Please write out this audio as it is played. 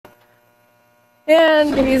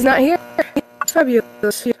And he's not here. It's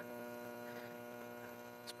fabulous. He's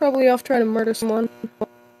probably off trying to murder someone.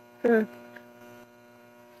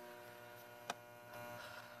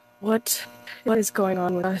 What is going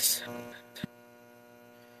on with us?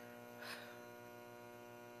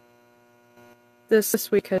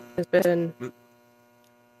 This week has been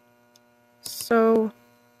so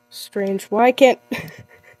strange. Why can't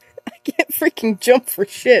I can't freaking jump for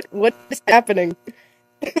shit? What is happening?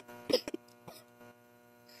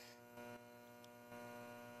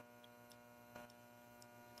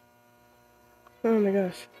 Oh my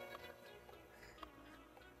gosh.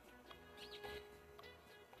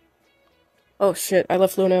 Oh shit, I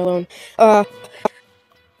left Luna alone.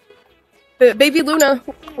 Baby Luna,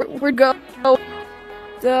 where'd go?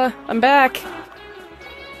 I'm back.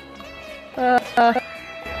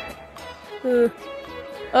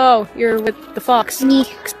 Oh, you're with the fox.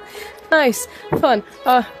 Nice, fun.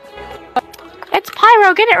 It's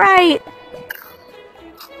Pyro, get it right!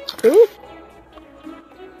 Who?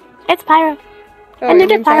 It's Pyro. Oh, I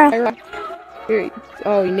named it Pyro.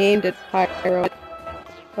 Oh, you named it Pyro.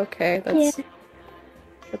 Okay, that's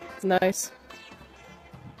nice.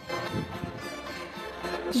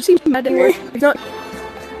 Did you see mad anywhere? He's not.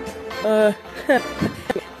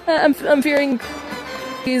 I'm fearing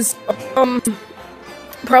he's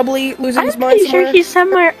probably losing his mind somewhere. I'm pretty sure he's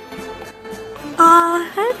somewhere.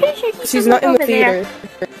 I'm pretty sure he's not in the theater.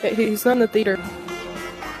 He's not in the theater.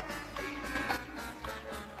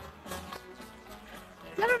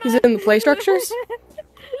 He's in the play structures?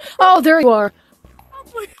 Oh, there you are!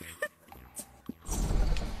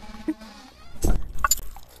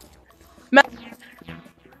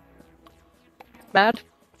 Mad?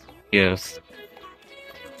 Yes.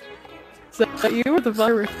 So you were the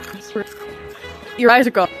virus. Your eyes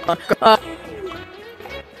are gone.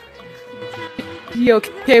 You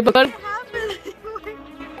okay, bud?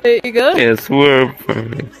 You good? Yes, we're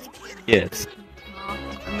perfect. Yes.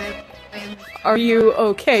 Are you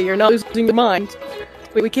okay? You're not losing your mind.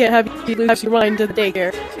 We can't have you lose your mind to the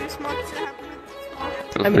daycare.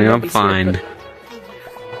 I mean, I'm fine.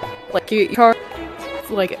 Like, you're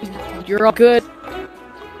like, you're all good.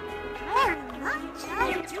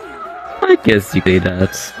 I guess you say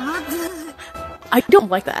that. I don't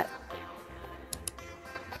like that.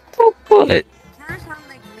 Oh, what?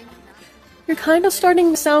 You're kind of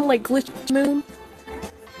starting to sound like Glitched Moon.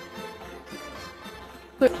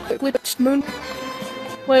 Glitched Moon?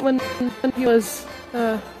 When he was,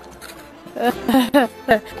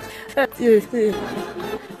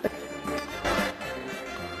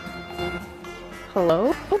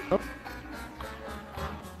 Hello?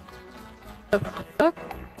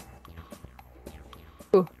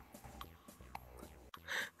 Ooh.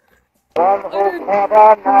 One who never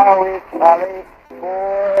now is sorry for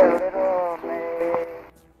a little maid.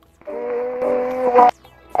 She was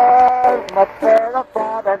much better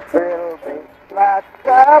far than will be. Like a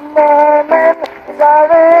moment,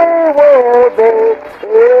 sorry will be.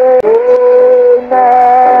 He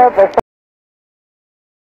never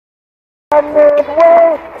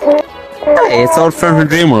Hey, it's all from her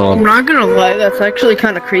dreamworld. I'm not gonna lie, that's actually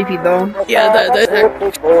kind of creepy though. Yeah,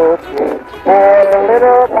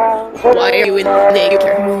 Why are you in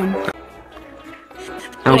Daycare?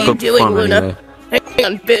 What are you doing, Luna? Hang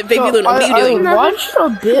on, baby Luna, what are you doing? I watched a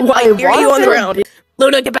bit. Why are you on the ground?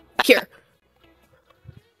 Luna, get back here!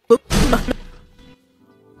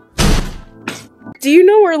 Do you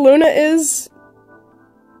know where Luna is?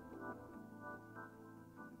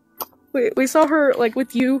 We saw her, like,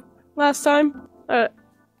 with you last time. I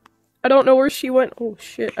don't know where she went. Oh,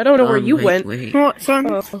 shit. I don't know where you went. What,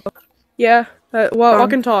 son? Yeah,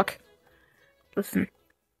 walk and talk. Listen.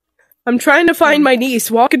 I'm trying to find my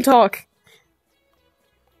niece. Walk and talk.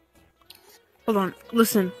 Hold on.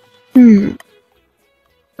 Listen.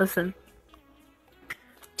 Listen.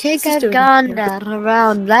 Take a gander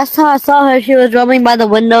around. Last time I saw her, she was roaming by the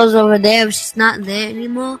windows over there, but she's not there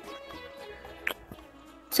anymore.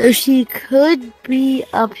 So she could be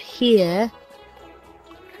up here,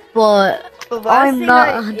 but I'm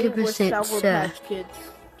not 100% sure.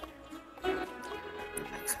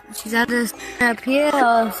 She's either up here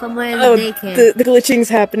or somewhere in the daycare. The glitching's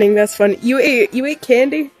happening. That's fun. You ate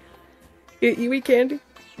candy? You eat candy?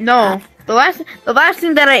 No. The last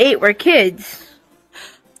thing that I ate were kids.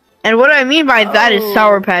 And what I mean by that is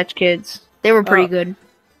Sour Patch Kids. They were pretty good.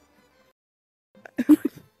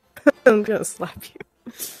 I'm gonna slap you.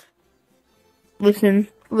 Listen.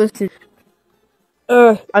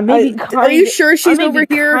 Are you sure she's over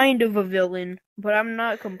here? Kind of a villain, but I'm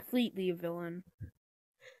not completely a villain.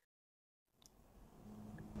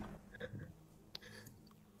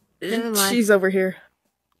 Never mind. She's over here.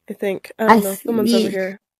 I think. I don't know. Someone's over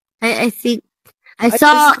here. I think I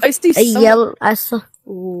saw I see a yellow. I saw.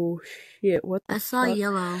 Oh shit! What? I saw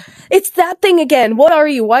yellow. It's that thing again. What are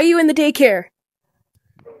you? Why are you in the daycare?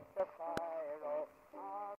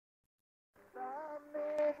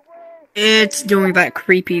 It's doing that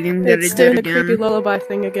creepy thing that It's it did doing the again. creepy lullaby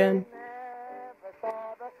thing again.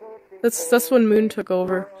 That's when Moon took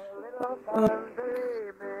over.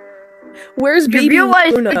 Where's You baby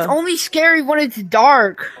realize Luna? it's only scary when it's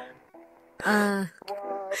dark.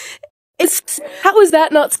 It's how is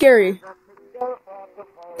that not scary?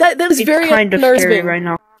 That is It's very kind of unnerving scary right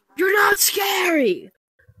now. You're not scary.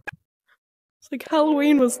 It's like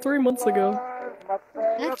Halloween was 3 months ago.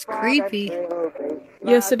 That's creepy.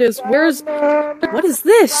 Yes, it is. What is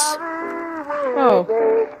this? Oh,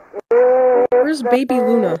 where's baby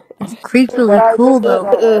Luna? It's creepily cool though.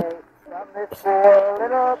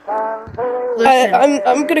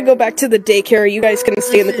 I'm gonna go back to the daycare. You guys can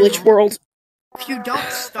stay in the glitch world. If you don't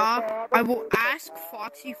stop, I will ask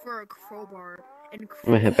Foxy for a crowbar. And I'm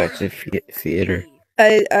gonna head back to the theater.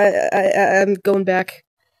 I'm going back.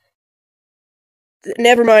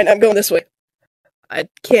 Never mind. I'm going this way. I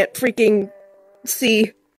can't freaking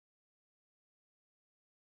see.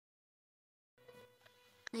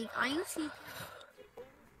 Like, are you see?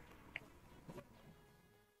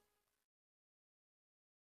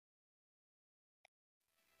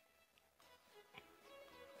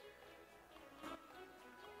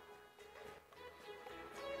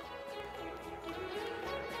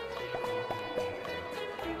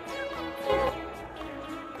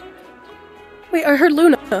 Wait, I heard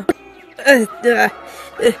Luna.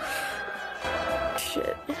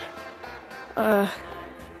 Shit.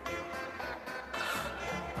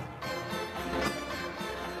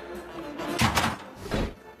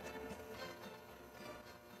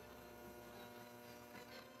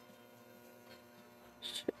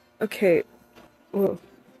 Shit. Okay. Whoa.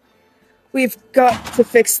 We've got to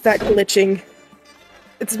fix that glitching.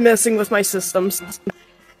 It's messing with my systems.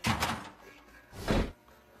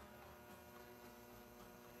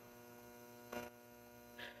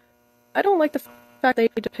 I don't like the fact they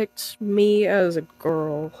depict me as a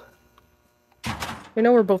girl. I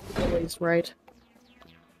know we're both boys, right?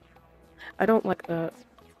 I don't like that.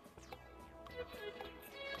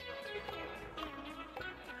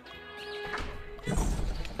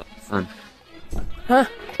 Fun. Huh?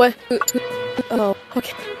 What? Oh,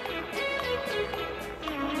 okay.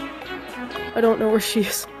 I don't know where she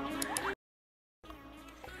is.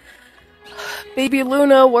 Baby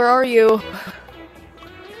Luna, where are you?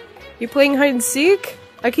 You playing hide and seek?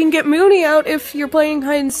 I can get Mooney out if you're playing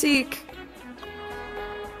hide and seek.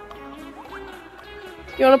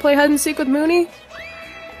 You wanna play hide and seek with Mooney?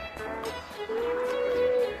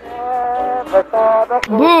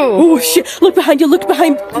 Oh shit! Look behind you! Look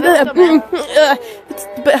behind! It's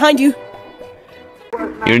behind you!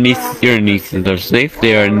 Your nieces are safe.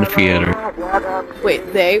 They are in the theater.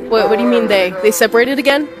 Wait, they? What do you mean they? They separated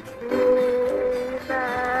again?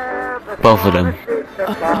 Both of them.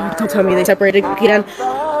 Oh, don't tell me they separated again.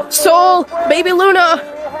 Soul! Baby Luna!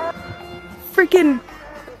 Freaking...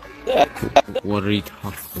 What are you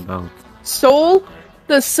talking about? Soul?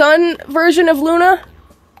 The sun version of Luna?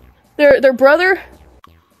 Their brother?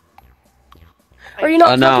 Are you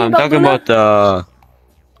not no, I'm talking Luna? about the...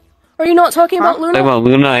 Are you not talking about Luna? I'm talking about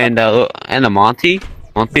Luna and the Monty?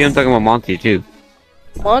 Monty, I'm talking about Monty too.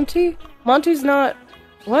 Monty? Monty's not...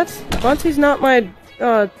 What? Monty's not my,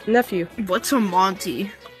 nephew. What's a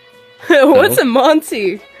Monty? What's a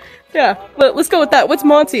Monty? Yeah, let's go with that. What's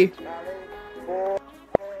Monty?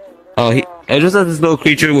 Oh, I just have this little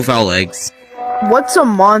creature without legs. What's a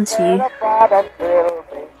Monty?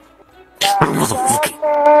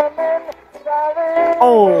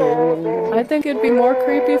 Oh, I think it'd be more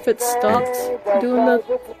creepy if it stopped doing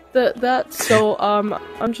that. So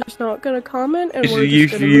I'm just not gonna comment, and we're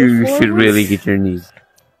just gonna move You should forward. really get your knees.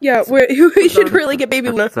 Yeah, we should really get baby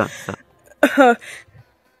Luna.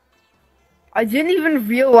 I didn't even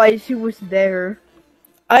realize he was there.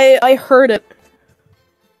 I heard it.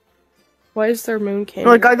 Why is there moon candy?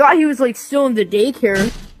 Like, I thought he was, like, still in the daycare.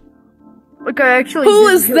 Like, I actually Who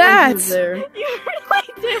didn't is realize that? he was there.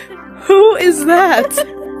 Who is that?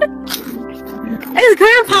 It's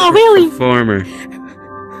Grandpa Willie. Performer.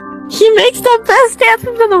 He makes the best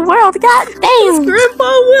anthems in the world. God damn. Grandpa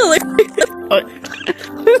Willie.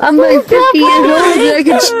 I'm like 50 years old and I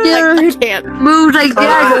can still I can't. move like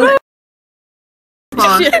that.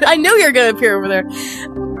 Shit, I knew you were gonna appear over there.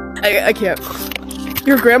 I can't.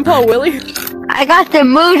 Your Grandpa Willie? I got to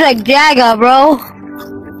move like Jagger, bro.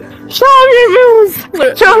 Show me your moves!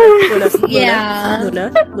 Show me your moves! Yeah.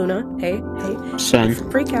 Luna, hey. Son.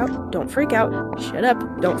 Don't freak out. Don't freak out. Shut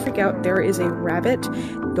up. Don't freak out. There is a rabbit.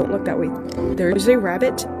 Don't look that way. There is a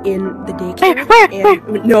rabbit in the daycare.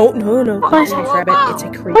 No. It's a rabbit. It's a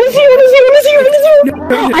creepy. What is he?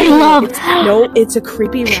 I love. No, it's a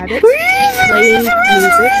creepy rabbit playing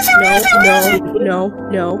music.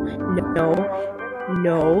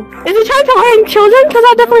 No. Is he trying to harm children? Because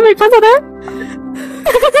I'll definitely make fun of that.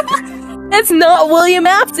 That's not William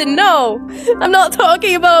Afton, no! I'm not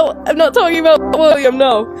talking about William,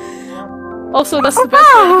 no. Also, that's the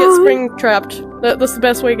best way to get spring trapped. That's the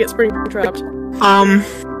best way to get spring trapped.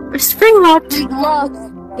 Spring locked.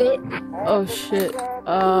 Oh shit.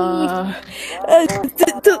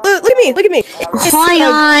 Look at me! Hi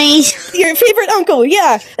guys. Your favorite uncle,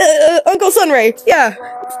 yeah! Uncle Sunray, yeah!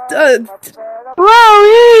 Wow,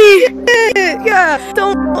 Yeah!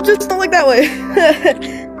 Don't look that way!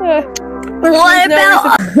 What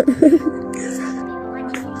about?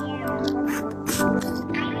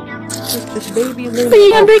 Baby Luna.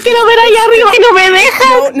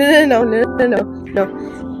 No.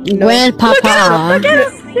 Grandpapa.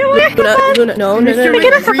 Luna, no.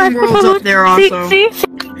 Dreamworld's up there also. Sí.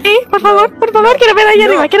 Por favor, quiero ver allá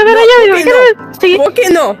arriba, Sí. ¿Por qué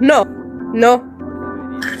no? No.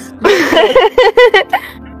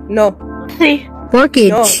 Sí.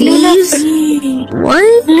 Porky cheese? What?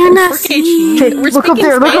 Luna, Look up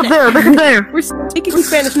there. We're speaking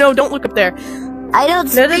Spanish. No, don't look up there. I don't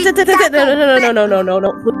speak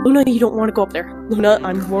No. Luna, you don't want to go up there. Luna,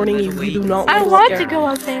 I'm warning you. You do not want to go up want there. to go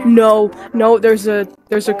up there. No. There's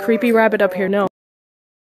a creepy rabbit up here. No.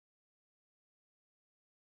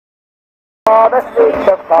 On the streets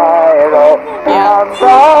of Cairo, on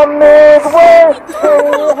the Midwest,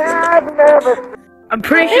 who have never I'm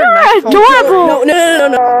pretty sure that's adorable.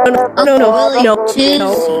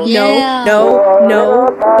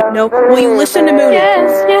 No. Will you listen to Mooney? Yes.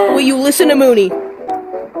 Will you listen to Mooney?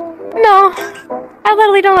 No. I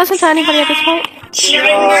literally don't listen to anybody at this point.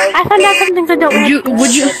 I found out some things I don't like.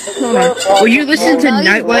 Would you listen to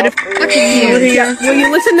Nightlight if Yeah. Will you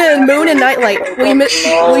listen to Moon and Nightlight?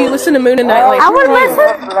 Will you listen to Moon and Nightlight? I would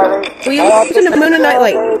listen. Will you listen to Moon and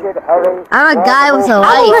Nightlight? I'm a guy with a I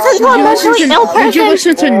light. would listen to a mentally ill Would you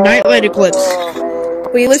person. listen to Nightlight Eclipse?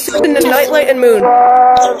 Will you listen to Nightlight and Moon?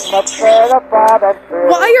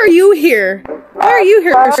 Why are you here? Why are you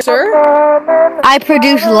here, sir? I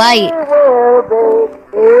produce light.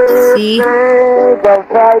 See? I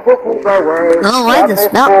don't like the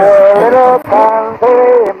smell.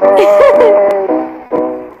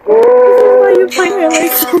 Why you playing me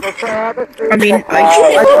like I mean, I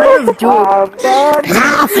kind of do. I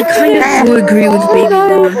kind of do agree with Baby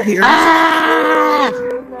Luna here.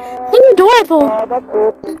 You're adorable.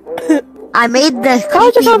 I made the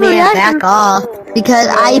creepy man back off because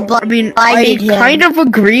I blinded him. Kind of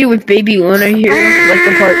agree with Baby Luna here, like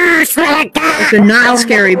the part, like the not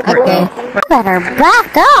scary part though. You better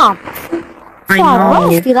back up. I know.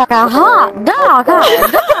 Roasty like a hot dog.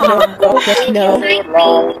 No.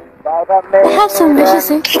 I have some vicious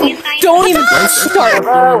things. Don't even start.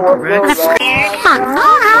 No.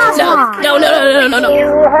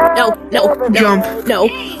 Jump. No.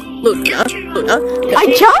 Luna.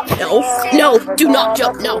 I jump? No. Do not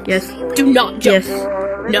jump. No. Yes. Do not jump. Yes.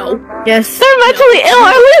 No. Yes. They're mentally ill.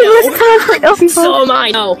 I literally listen to mentally ill people. So am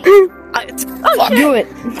I. No. Do it.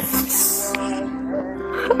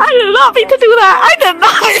 I did not mean to do that. I did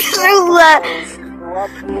not do that.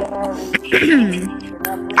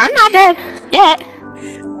 I'm not dead yet.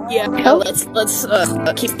 Yeah. Let's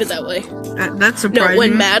keep it that way. That's No, surprising.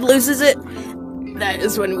 when Mad loses it, that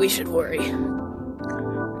is when we should worry.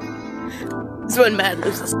 It's when Mad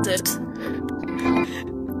loses it.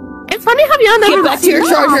 It's funny how y'all never Get back to your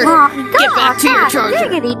charger. Get back to your charger.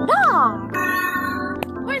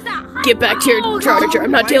 Where's that? Get back to your charger.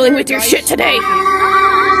 I'm not dealing with your shit today.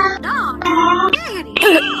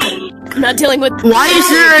 I'm not dealing with. Why is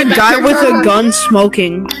there a guy with a gun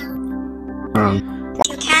smoking?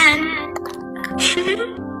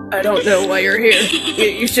 I don't know why you're here.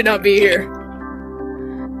 You should not be here.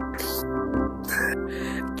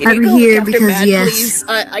 I'm here because yes. Please?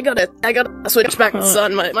 I gotta switch back to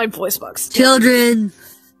Sun. My voice box. Children.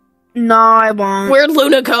 No, I won't. Where'd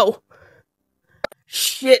Luna go?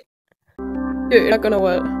 Shit. Dude, you're not gonna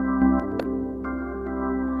what?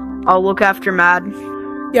 I'll look after Mad.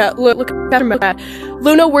 Yeah, look at him.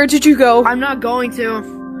 Luna, where did you go? I'm not going to.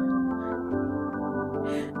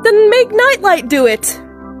 Then make Nightlight do it.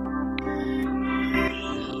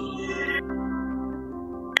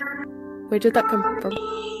 Where did that come from?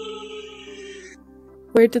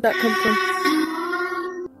 Where did that come from?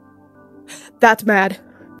 That's mad.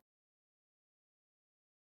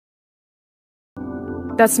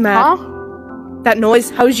 That's mad. Huh? That noise?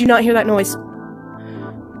 How did you not hear that noise?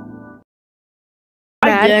 I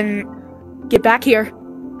Mad. didn't. Get back here.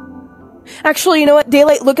 Actually, you know what?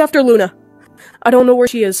 Daylight, look after Luna. I don't know where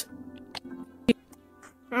she is.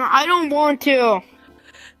 I don't want to.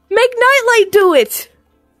 Make Nightlight do it!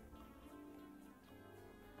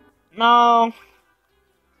 No.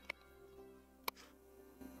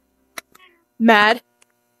 Mad.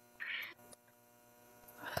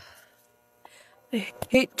 I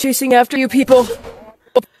hate chasing after you people.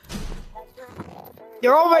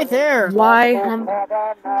 You're all right there. Why?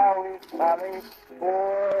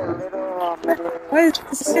 Why is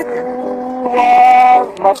this it?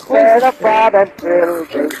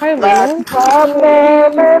 Hello?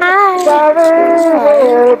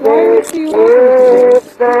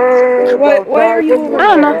 Why are you over? I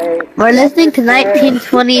don't know. We're listening to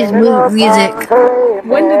 1920s music.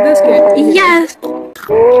 When did this get? Yes.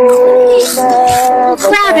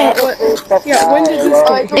 Grab it. Yeah, when did this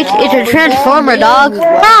get? It's a transformer, dog.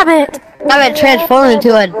 Grab it. I got transformed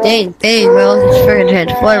into a dang thing, bro. It's a freaking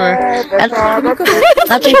transformer.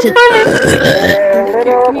 Nothing to.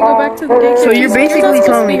 Can you go back to the day? So you're basically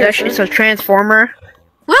telling me that it's a transformer?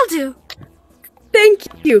 Will do. Thank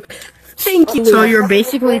you. Thank you. So you're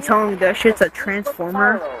basically telling me that shit's a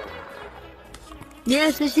transformer?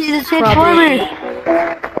 Yes, this is a transformer.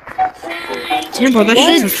 Damn, bro, that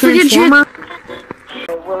shit's a transformer?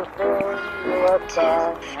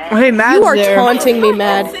 Oh, hey, Mad's You are there. taunting me,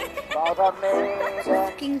 Mad.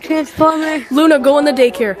 Fucking transformer. Luna, go in the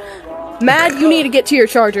daycare. Mad, you need to get to your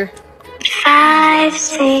charger. 5,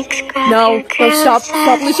 6, No,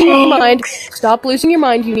 stop losing your mind. Stop losing your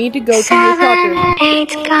mind. You need to go to your 7, charger.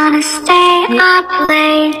 8, gonna stay up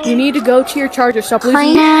late. You need to go to your charger. Stop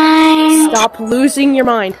losing. 9, Stop losing your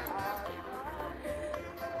mind.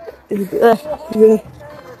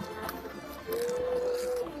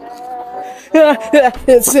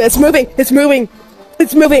 It's moving. It's moving.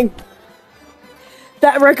 It's moving.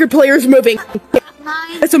 That record player is moving.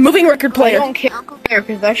 It's a moving record I player. don't care,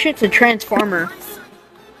 because that shit's a transformer.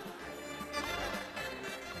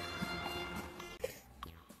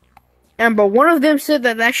 And but one of them said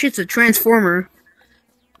that that shit's a transformer.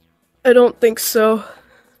 I don't think so.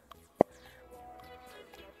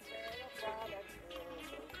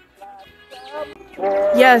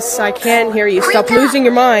 Yes, I can hear you. Stop losing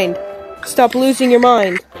your mind. Stop losing your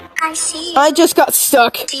mind. I see you. I just got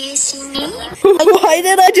stuck. Do you see me? Why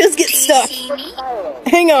did I just get Do you stuck? see me?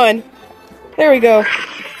 Hang on. There we go.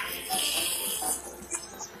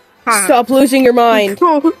 Stop losing your mind.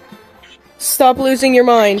 Stop losing your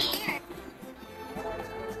mind.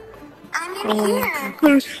 I'm in here.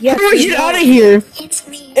 Yes, Get out of here! It's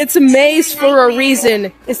me. it's a maze for a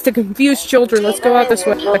reason. It's to confuse children. Let's go out this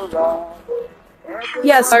way.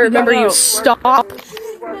 Yes, I remember you. Stop.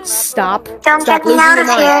 Stop. Don't Stop get me losing out your of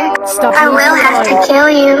mind. here. Stop I losing will your have mind. to kill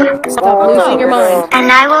you. Stop losing your mind.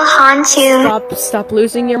 And I will haunt you. Stop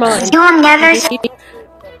losing your mind. You will never see.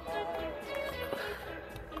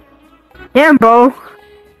 Damn, bro.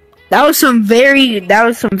 That was some very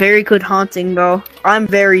good haunting, bro. I'm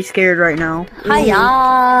very scared right now. Hiya.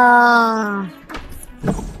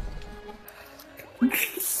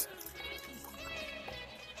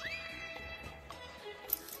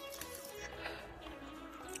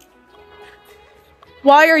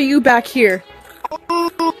 Why are you back here?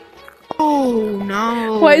 Oh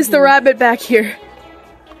no. Why is the rabbit back here?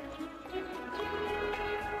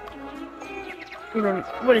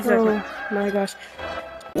 What is that? Oh my gosh.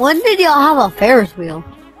 When did y'all have a Ferris wheel?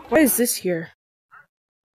 What is this here?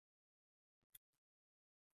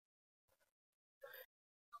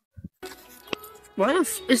 What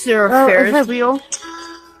is there a Ferris wheel?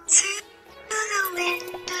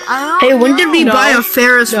 Hey, When did we buy a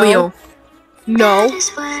Ferris No. wheel? No.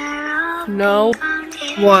 No.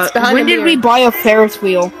 What? behind When the did we mirror. buy a Ferris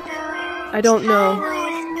wheel? I don't know.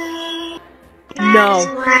 No.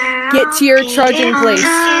 Get to your charging place.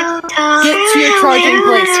 Get to your charging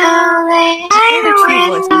place.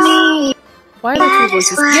 Why are there two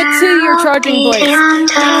voices? Get to your charging place. Get to your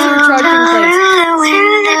charging place.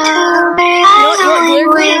 You want clear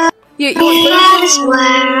glue? You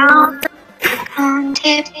want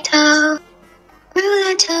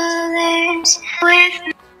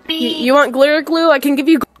you want glitter glue? I can give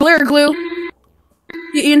you glitter glue.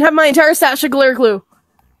 You can have my entire stash of glitter glue.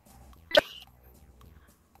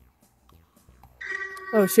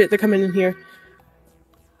 Oh shit, they're coming in here.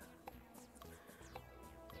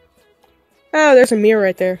 Oh, there's a mirror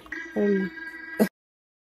right there.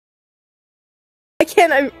 I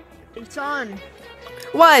can't. It's on.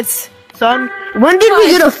 What? Son, when did we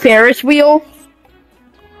get a Ferris wheel?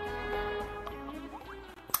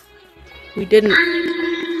 We didn't.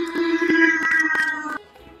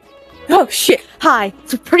 Oh shit! Hi.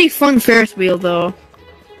 It's a pretty fun Ferris wheel, though.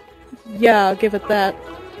 Yeah, I'll give it that.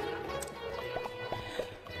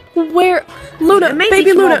 Where, Luna, It may be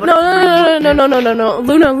baby small, Luna? but No, Luna, no,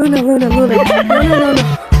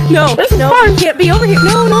 you can't be over here.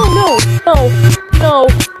 No.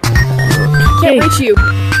 Can't reach you.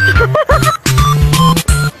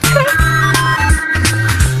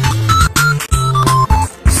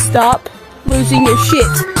 Stop losing your shit.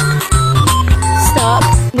 Stop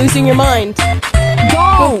losing your mind.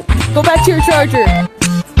 Go back to your charger.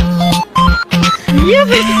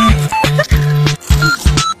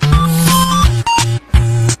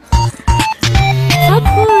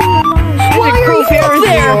 Why are you up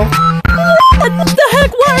there? What the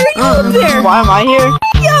heck? Why are you up there? Why am I here?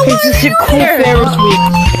 Yeah, Because it's a cool Ferris wheel.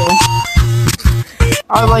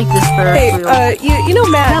 I like this Ferris wheel. You know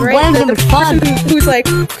Matt, right? The person who's like,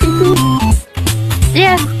 cuckoo.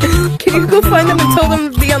 Yeah. Can you go find them and tell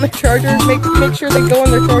them to be on the charger? Make sure they go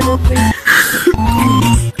on their charger, please.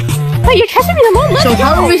 Wait, you're trusting me the most? So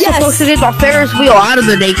how are we supposed to get the Ferris wheel out of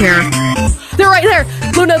the daycare? They're right there!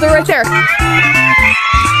 Luna, they're right there!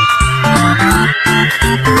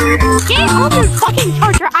 Get on your fucking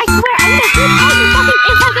charger! I swear, I'm gonna beat all your fucking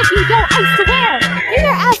insides if you don't, I swear! Get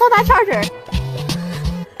your ass on that charger!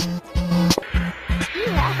 Get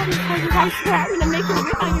your ass on these chargers, I swear, I'm gonna make you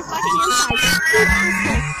rip on your fucking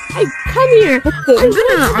insides! Hey, come here!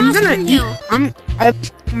 I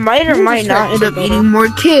might or might not end up eating more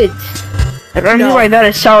kids. And I mean by that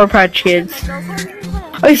is Sour Patch Kids.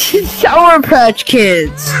 I said Sour Patch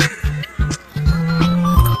Kids!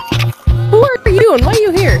 Who are you and why are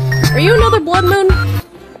you here? Are you another blood moon?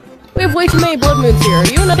 We have way too many blood moons here. Are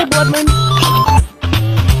you another blood moon?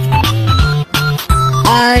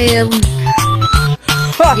 I am...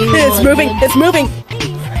 It's moving! It's moving!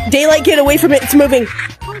 Daylight, get away from it! It's moving!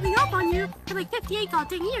 Holding up on you for like 58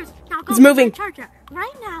 goddamn years. Now go It's moving. charger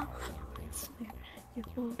right now.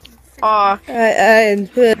 I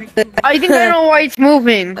think I know why it's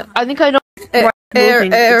moving. I think I know why it's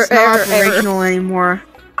moving. It's not operational anymore.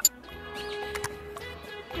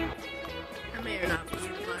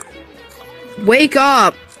 Wake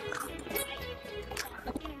up!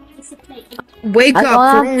 Wake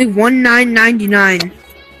up for only $19.99.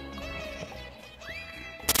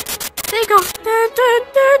 There you go.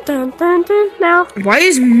 Now. Why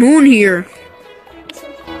is Moon here?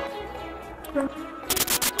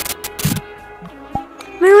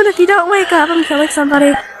 Moon, if you don't wake up, I'm killing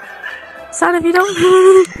somebody. Son, if you don't.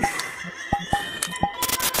 Oh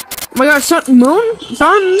my god, Moon?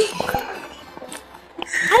 Son?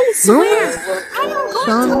 I swear, I am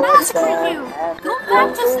going to massacre you. Go back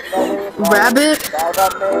to Rabbit?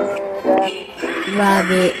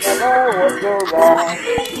 Rabbit.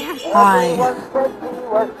 Hi.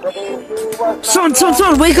 Son,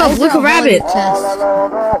 wake up, look a rabbit.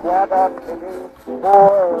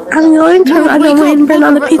 I'm going to run away and burn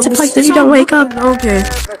on the pizza place if you don't wake up. Okay.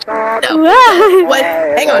 No. What?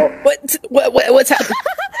 Hang on. What's happening?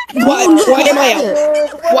 Why am I out?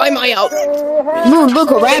 Why am I out? Moon,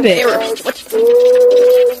 look a rabbit.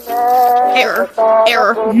 Error.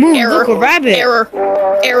 Moon, look a rabbit. Error.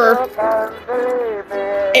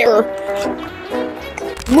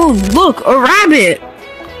 Moon, look a rabbit.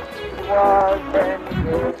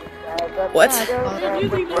 What?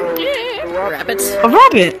 Rabbits? A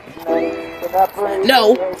rabbit.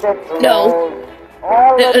 No.